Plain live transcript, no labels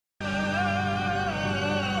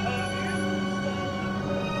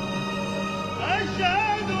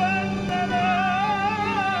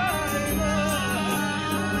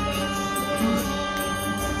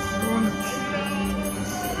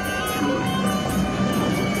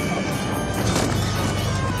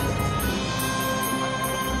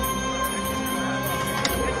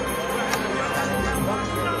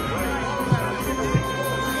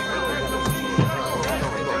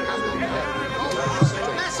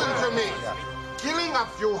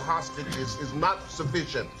few hostages is not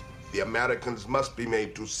sufficient. The Americans must be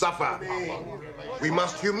made to suffer. We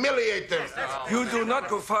must humiliate them. You do not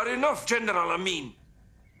go far enough, General Amin.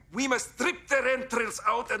 We must strip their entrails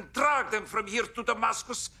out and drag them from here to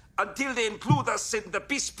Damascus until they include us in the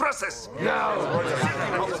peace process. No.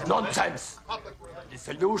 Nonsense. The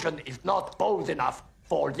solution is not bold enough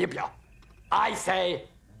for Libya. I say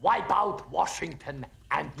wipe out Washington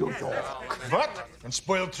and New York. What? And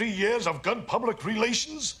spoil 3 years of good public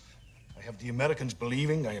relations? I have the Americans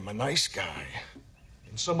believing I am a nice guy.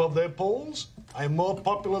 In some of their polls, I am more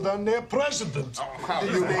popular than their president.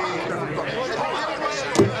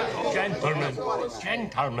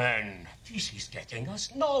 Gentlemen, this is getting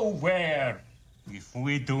us nowhere. If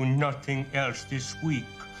we do nothing else this week,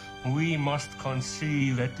 we must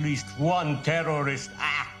conceive at least one terrorist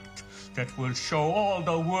act that will show all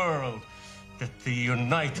the world that the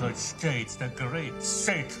United States, the great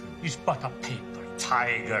Satan, is but a paper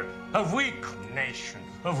tiger, a weak nation,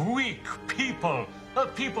 of weak people, a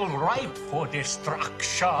people ripe for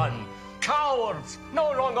destruction, cowards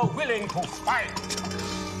no longer willing to fight.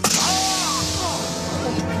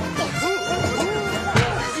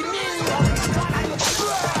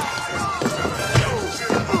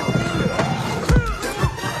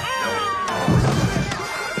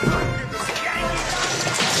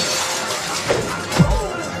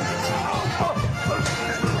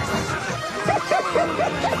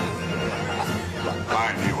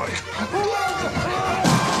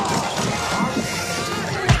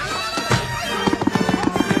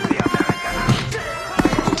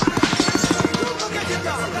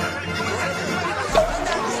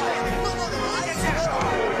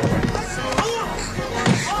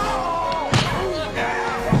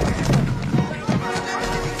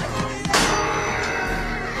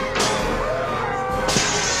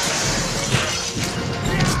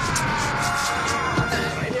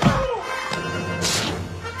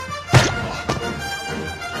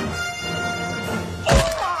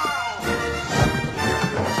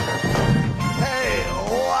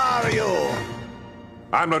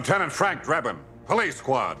 I'm Lieutenant Frank Drebin, Police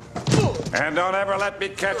Squad. And don't ever let me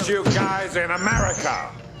catch you guys in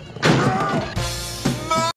America.